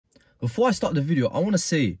Before I start the video, I want to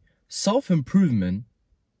say self-improvement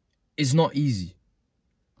is not easy.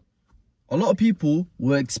 A lot of people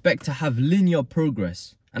will expect to have linear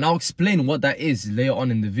progress, and I'll explain what that is later on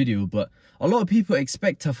in the video, but a lot of people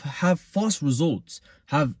expect to have fast results,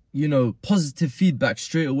 have, positive feedback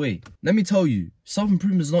straight away. Let me tell you,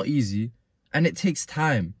 self-improvement is not easy, and it takes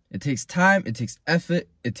time. It takes time, it takes effort,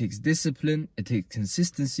 it takes discipline, it takes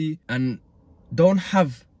consistency, and don't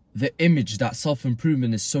have the image that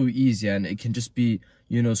self-improvement is so easy and it can just be,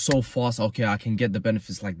 so fast, okay, I can get the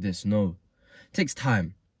benefits like this. No, it takes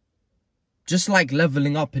time. Just like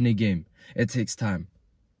leveling up in a game, it takes time.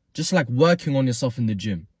 Just like working on yourself in the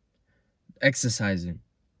gym, exercising.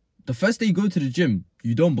 The first day you go to the gym,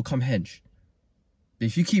 you don't become hench. But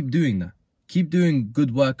if you keep doing that, keep doing good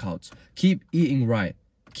workouts, keep eating right,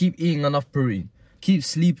 keep eating enough protein, keep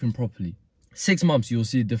sleeping properly, 6 months, you'll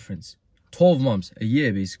see a difference. 12 months, a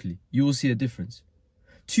year basically, you will see a difference.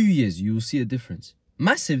 2 years, you will see a difference.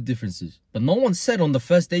 Massive differences. But no one said on the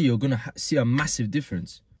first day you're going to see a massive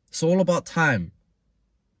difference. It's all about time.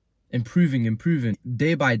 Improving,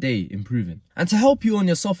 day by day, improving. And to help you on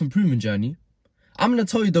your self-improvement journey, I'm going to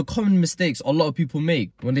tell you the common mistakes a lot of people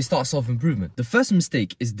make when they start self-improvement. The first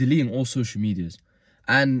mistake is deleting all social medias.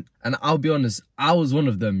 And I'll be honest, I was one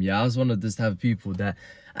of them, yeah. I was one of this type of people that,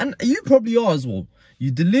 and you probably are as well. You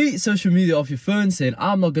delete social media off your phone saying,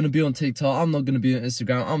 I'm not going to be on TikTok, I'm not going to be on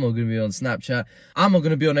Instagram, I'm not going to be on Snapchat, I'm not going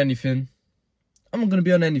to be on anything. I'm not going to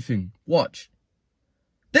be on anything. Watch.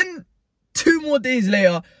 Then 2 more days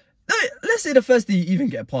later, let's say the first day you even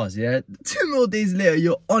get past, yeah? 2 more days later,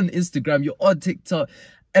 you're on Instagram, you're on TikTok,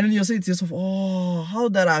 and then you're saying to yourself, oh, how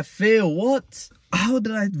did I fail? What? How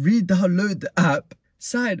did I re-download the app,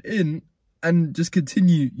 sign in, and just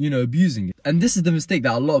continue, abusing it? And this is the mistake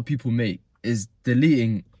that a lot of people make, is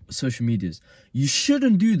deleting social medias. You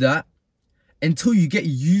shouldn't do that until you get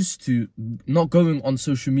used to not going on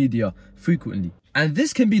social media frequently. And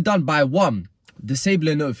this can be done by 1,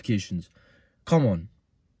 disabling notifications. Come on.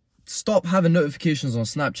 Stop having notifications on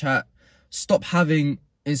Snapchat. Stop having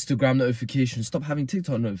Instagram notifications. Stop having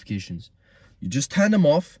TikTok notifications. You just turn them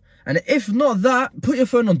off. And if not that, put your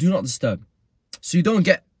phone on Do Not Disturb. So you don't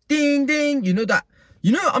get ding, ding.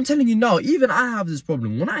 I'm telling you now, even I have this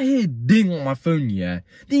problem. When I hear ding on my phone, yeah,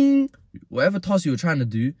 ding, whatever task you were trying to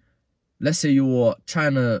do, let's say you were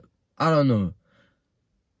trying to, I don't know.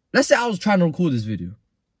 Let's say I was trying to record this video.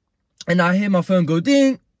 And I hear my phone go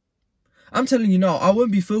ding. I'm telling you now, I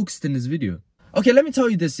won't be focused in this video. Okay, let me tell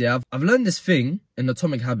you this, yeah. I've learned this thing in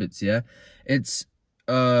Atomic Habits, yeah. It's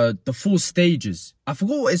the 4 stages. I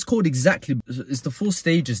forgot what it's called exactly. It's the 4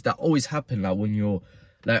 stages that always happen, like when you're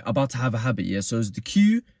about to have a habit, yeah. So it's the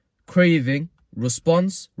cue, craving,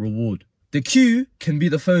 response, reward. The cue can be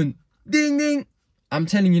the phone ding ding. I'm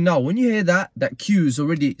telling you now, when you hear that cue is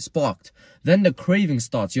already sparked. Then the craving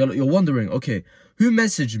starts. You're wondering, okay, who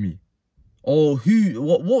messaged me? Or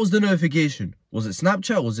what was the notification? Was it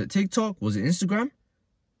Snapchat? Was it TikTok? Was it Instagram?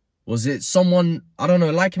 Was it someone, I don't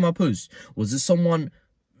know, liking my post? Was it someone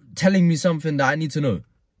telling me something that I need to know?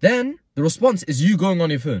 Then the response is you going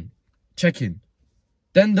on your phone, checking.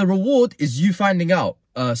 Then the reward is you finding out,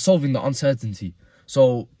 solving the uncertainty.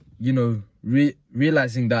 So,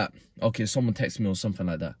 realizing that, okay, someone texted me or something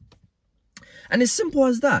like that. And it's simple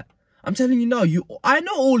as that. I'm telling you now, I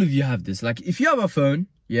know all of you have this. Like, if you have a phone,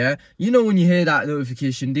 yeah, when you hear that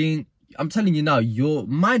notification ding, I'm telling you now, your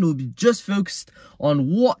mind will be just focused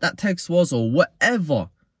on what that text was or whatever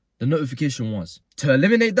the notification was. To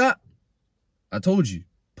eliminate that, I told you,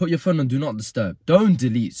 put your phone on Do Not Disturb. Don't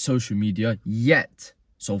delete social media yet.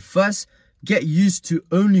 So first, get used to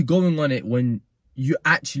only going on it when you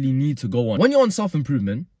actually need to go on. When you're on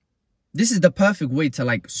self-improvement, this is the perfect way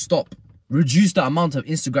to reduce the amount of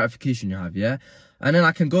instant gratification you have, yeah? And then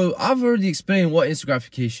I've already explained what instant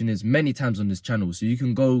gratification is many times on this channel. So you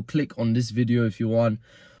can go click on this video if you want.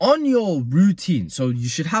 On your routine, so you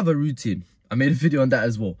should have a routine. I made a video on that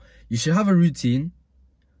as well. You should have a routine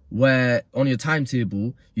where on your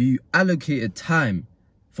timetable, you allocate a time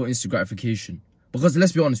for instant gratification. Because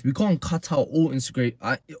let's be honest, we can't cut out all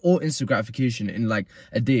instant gratification in like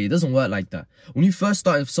a day. It doesn't work like that. When you first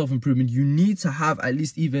start self-improvement, you need to have at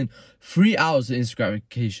least even 3 hours of instant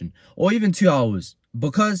gratification or even 2 hours,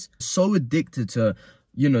 because so addicted to,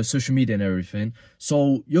 social media and everything.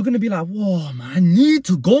 So you're going to be like, whoa, man, I need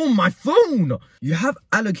to go on my phone. You have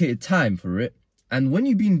allocated time for it. And when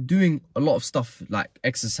you've been doing a lot of stuff like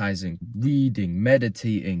exercising, reading,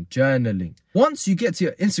 meditating, journaling, once you get to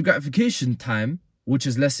your instant gratification time, which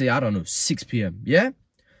is, let's say, I don't know, 6 p.m, yeah?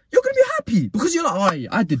 You're going to be happy because you're like,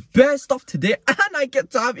 oh, I did bare stuff today and I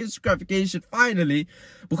get to have instant gratification finally.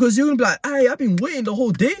 Because you're gonna be like, hey, I've been waiting the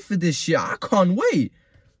whole day for this shit. I can't wait.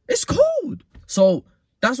 It's cold. So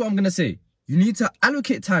that's what I'm gonna say. You need to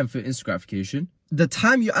allocate time for instant gratification. The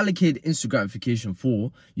time you allocate instant gratification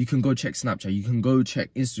for, you can go check Snapchat, you can go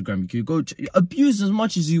check Instagram, you can go abuse as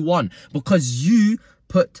much as you want because you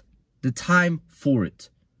put the time for it.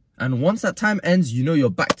 And once that time ends, you know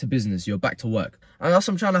you're back to business, you're back to work. And that's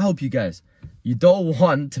what I'm trying to help you guys. You don't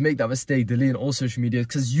want to make that mistake, deleting all social media,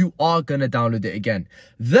 because you are gonna download it again.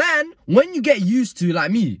 Then, when you get used to,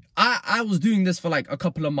 like me, I was doing this for like a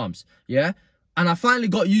couple of months, yeah? And I finally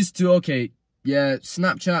got used to, okay, yeah,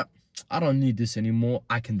 Snapchat, I don't need this anymore,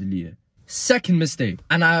 I can delete it. Second mistake,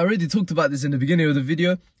 and I already talked about this in the beginning of the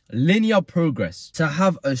video, linear progress. To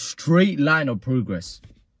have a straight line of progress.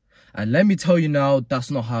 And let me tell you now,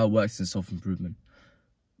 that's not how it works in self-improvement.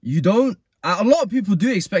 You don't, a lot of people do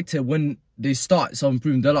expect it when they start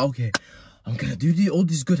self-improvement. They're like, okay, I'm gonna do all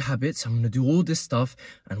these good habits, I'm gonna do all this stuff,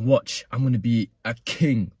 and watch, I'm gonna be a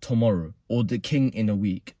king tomorrow, or the king in a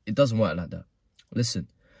week. It doesn't work like that. Listen,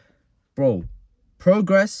 bro,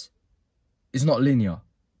 progress is not linear,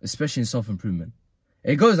 especially in self-improvement.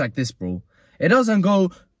 It goes like this, bro. It doesn't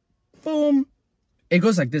go, boom. It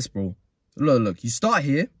goes like this, bro. Look, you start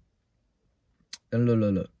here, and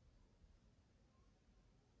look.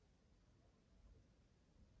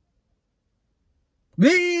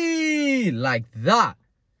 Like that.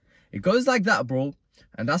 It goes like that, bro.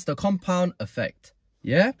 And that's the compound effect.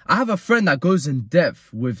 Yeah? I have a friend that goes in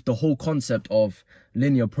depth with the whole concept of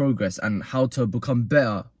linear progress and how to become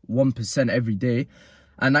better 1% every day.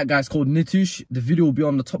 And that guy's called Nitush. The video will be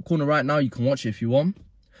on the top corner right now. You can watch it if you want.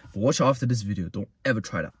 But watch it after this video. Don't ever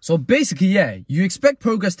try that. So basically, yeah, you expect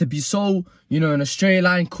progress to be so, you know, in a straight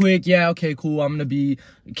line, quick. Yeah, okay, cool. I'm going to be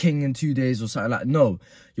king in 2 days or something like that. No,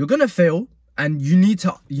 you're going to fail. And you need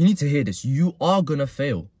to hear this. You are going to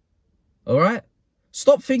fail. All right?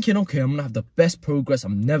 Stop thinking, okay, I'm going to have the best progress.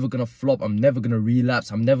 I'm never going to flop. I'm never going to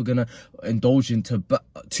relapse. I'm never going to indulge into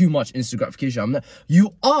too much instant gratification.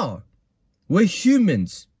 You are. We're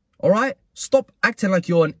humans. All right? Stop acting like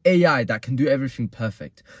you're an AI that can do everything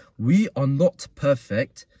perfect. We are not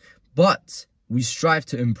perfect, but we strive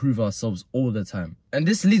to improve ourselves all the time. And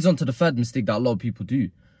this leads on to the third mistake that a lot of people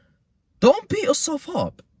do. Don't beat yourself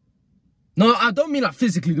up. No, I don't mean like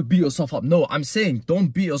physically to beat yourself up. No, I'm saying don't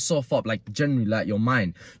beat yourself up like generally like your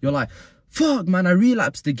mind. You're like, fuck man, I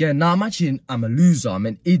relapsed again. Nah, I'm a loser. I'm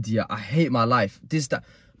an idiot. I hate my life. This, that.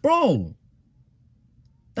 Bro,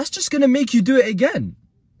 that's just going to make you do it again.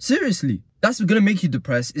 Seriously. That's going to make you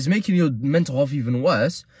depressed. It's making your mental health even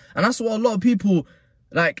worse. And that's what a lot of people,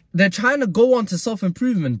 like, they're trying to go on to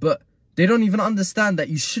self-improvement, but they don't even understand that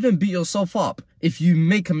you shouldn't beat yourself up if you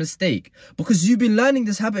make a mistake. Because you've been learning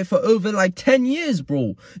this habit for over like 10 years,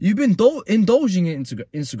 bro. You've been indulging in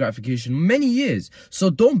instant gratification many years. So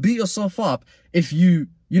don't beat yourself up if you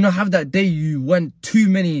have that day you went too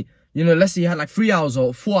many, let's say you had like 3 hours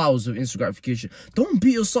or 4 hours of instant gratification. Don't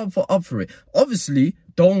beat yourself up for it. Obviously,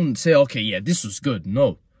 don't say, okay, yeah, this was good.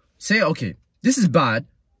 No. Say, okay, this is bad,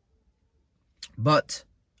 but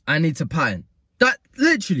I need to pattern. That,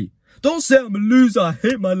 literally. Don't say I'm a loser, I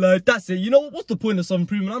hate my life, that's it. You know what? What's the point of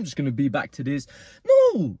self-improvement? I'm just going to be back to this.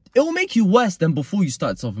 No, it will make you worse than before you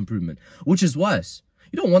start self-improvement, which is worse.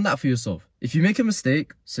 You don't want that for yourself. If you make a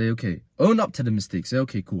mistake, say, okay, own up to the mistake. Say,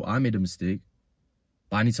 okay, cool, I made a mistake,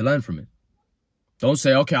 but I need to learn from it. Don't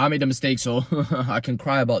say, okay, I made a mistake, so I can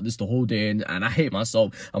cry about this the whole day and I hate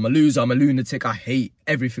myself. I'm a loser, I'm a lunatic, I hate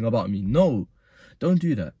everything about me. No, don't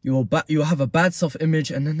do that. You'll have a bad self-image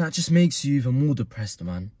and then that just makes you even more depressed,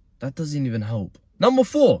 man. That doesn't even help. Number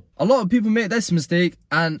 4, a lot of people make this mistake,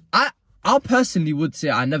 and I personally would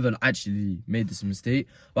say I never actually made this mistake,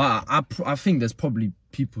 but I think there's probably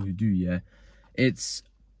people who do, yeah. It's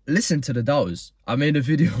listen to the doubters. I made a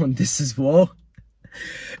video on this as well.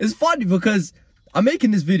 It's funny because I'm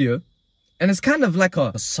making this video, and it's kind of like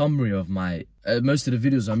a summary of my most of the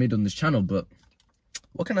videos I made on this channel, but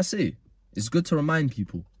what can I say? It's good to remind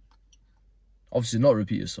people. Obviously, not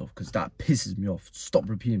repeat yourself, because that pisses me off. Stop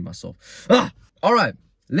repeating myself. Alright,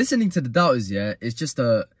 listening to the doubters, yeah, it's just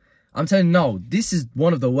I'm telling you now, this is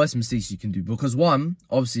one of the worst mistakes you can do. Because one,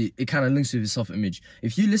 obviously, it kind of links with your self-image.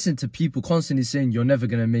 If you listen to people constantly saying you're never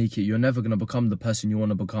going to make it, you're never going to become the person you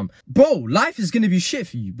want to become, bro, life is going to be shit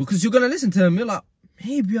for you. Because you're going to listen to them, you're like,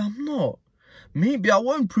 maybe I'm not. Maybe I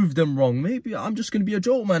won't prove them wrong. Maybe I'm just going to be a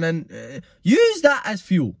joke, man. And use that as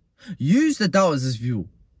fuel. Use the doubters as fuel.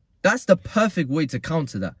 That's the perfect way to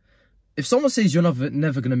counter that. If someone says you're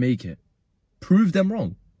never going to make it, prove them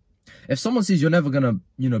wrong. If someone says you're never going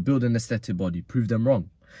to, build an aesthetic body, prove them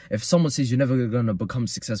wrong. If someone says you're never gonna become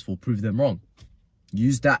successful, prove them wrong.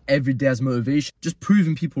 Use that every day as motivation. Just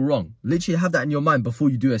proving people wrong. Literally have that in your mind before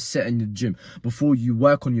you do a set in the gym, before you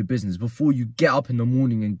work on your business, before you get up in the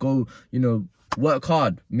morning and go, you know, work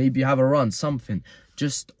hard, maybe have a run, something.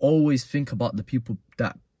 Just always think about the people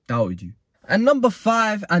that doubted you. And number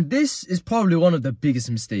 5, and this is probably one of the biggest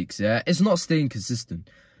mistakes, yeah, it's not staying consistent.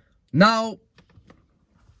 Now,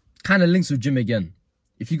 kind of links with gym again.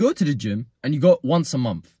 If you go to the gym and you go once a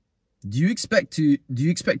month, do you expect to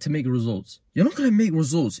make results? You're not gonna make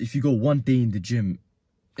results if you go one day in the gym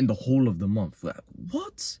in the whole of the month. Like,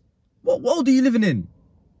 what world are you living in?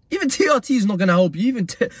 Even TRT is not gonna help you. Even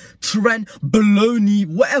trend, baloney,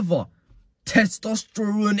 whatever,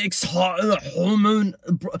 testosterone, hormone,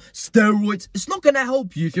 steroids. It's not gonna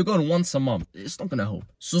help you if you're going once a month. It's not gonna help.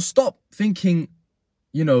 So stop thinking,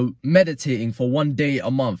 you know, meditating for one day a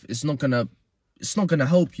month. It's not gonna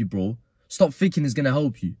help you, bro. Stop thinking it's gonna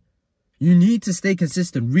help you. You need to stay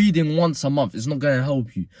consistent. Reading once a month is not going to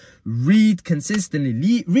help you. Read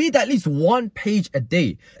consistently. Read at least 1 page a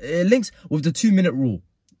day. It links with the 2-minute rule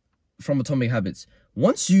from Atomic Habits.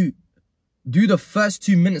 Once you do the first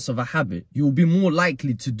 2 minutes of a habit, you will be more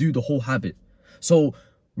likely to do the whole habit. So,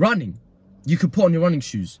 running, you could put on your running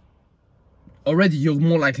shoes. Already, you're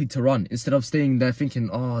more likely to run instead of staying there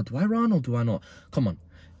thinking, oh, do I run or do I not? Come on.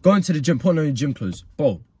 Going to the gym, putting on your gym clothes.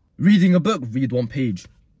 Bro, reading a book, read 1 page.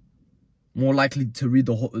 More likely to read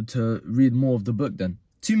more of the book then.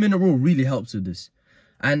 2-minute rule really helps with this.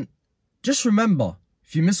 And just remember,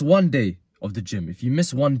 if you miss 1 day of the gym, if you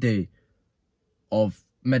miss 1 day of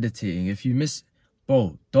meditating, if you miss,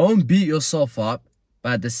 bro, don't beat yourself up,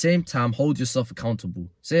 but at the same time, hold yourself accountable.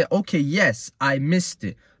 Say, okay, yes, I missed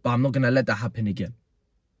it, but I'm not going to let that happen again.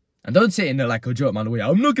 And don't say it in like a joke, man.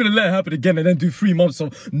 I'm not going to let it happen again and then do 3 months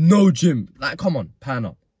of no gym. Like, come on, pan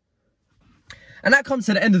up. And that comes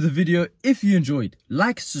to the end of the video. If you enjoyed,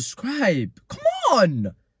 like, subscribe. Come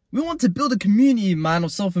on. We want to build a community, man,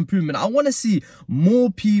 of self-improvement. I want to see more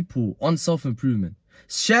people on self-improvement.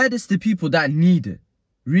 Share this to people that need it.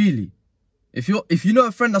 Really. If you know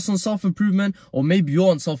a friend that's on self-improvement, or maybe you're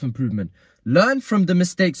on self-improvement, learn from the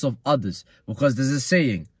mistakes of others. Because there's a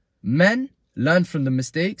saying, men learn from the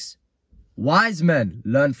mistakes. Wise men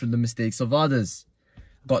learn from the mistakes of others.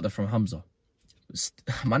 Got that from Hamza.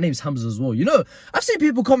 My name's Hamza as well. You know, I've seen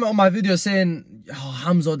people comment on my video saying, oh,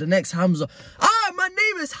 Hamza, the next Hamza. Ah, my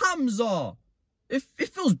name is Hamza. It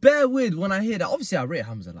feels bare weird when I hear that. Obviously, I rate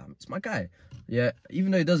Hamza. Like, it's my guy. Yeah,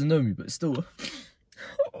 even though he doesn't know me, but still.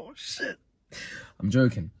 Oh, shit. I'm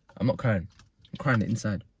joking. I'm not crying. I'm crying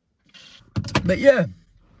inside. But yeah,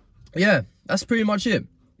 that's pretty much it.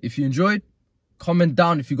 If you enjoyed, comment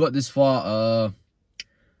down if you got this far.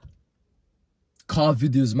 Car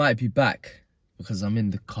videos might be back. Because I'm in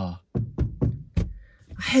the car.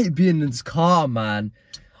 I hate being in this car, man.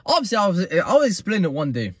 Obviously, I'll explain it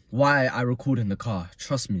one day why I record in the car.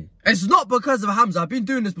 Trust me. It's not because of Hamza. I've been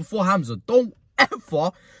doing this before Hamza. Don't ever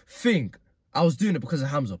think I was doing it because of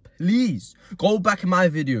Hamza. Please, go back in my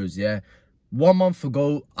videos, yeah? 1 month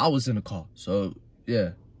ago, I was in the car. So,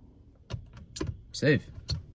 yeah. Safe.